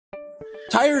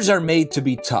Tires are made to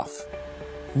be tough,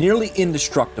 nearly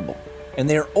indestructible, and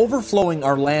they are overflowing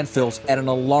our landfills at an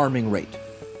alarming rate.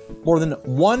 More than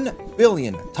 1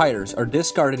 billion tires are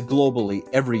discarded globally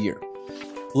every year.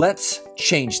 Let's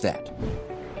change that.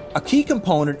 A key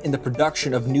component in the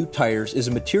production of new tires is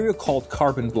a material called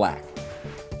carbon black.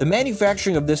 The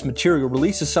manufacturing of this material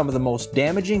releases some of the most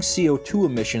damaging CO2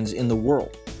 emissions in the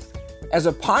world. As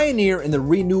a pioneer in the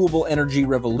renewable energy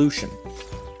revolution,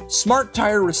 Smart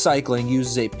Tire Recycling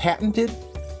uses a patented,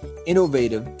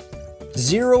 innovative,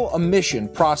 zero-emission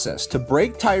process to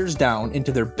break tires down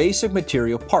into their basic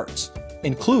material parts,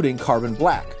 including carbon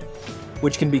black,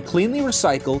 which can be cleanly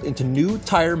recycled into new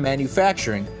tire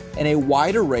manufacturing and a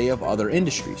wide array of other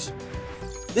industries.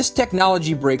 This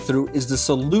technology breakthrough is the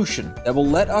solution that will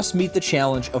let us meet the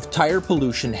challenge of tire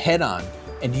pollution head-on,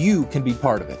 and you can be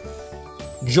part of it.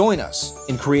 Join us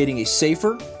in creating a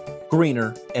safer,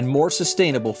 greener, and more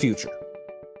sustainable future.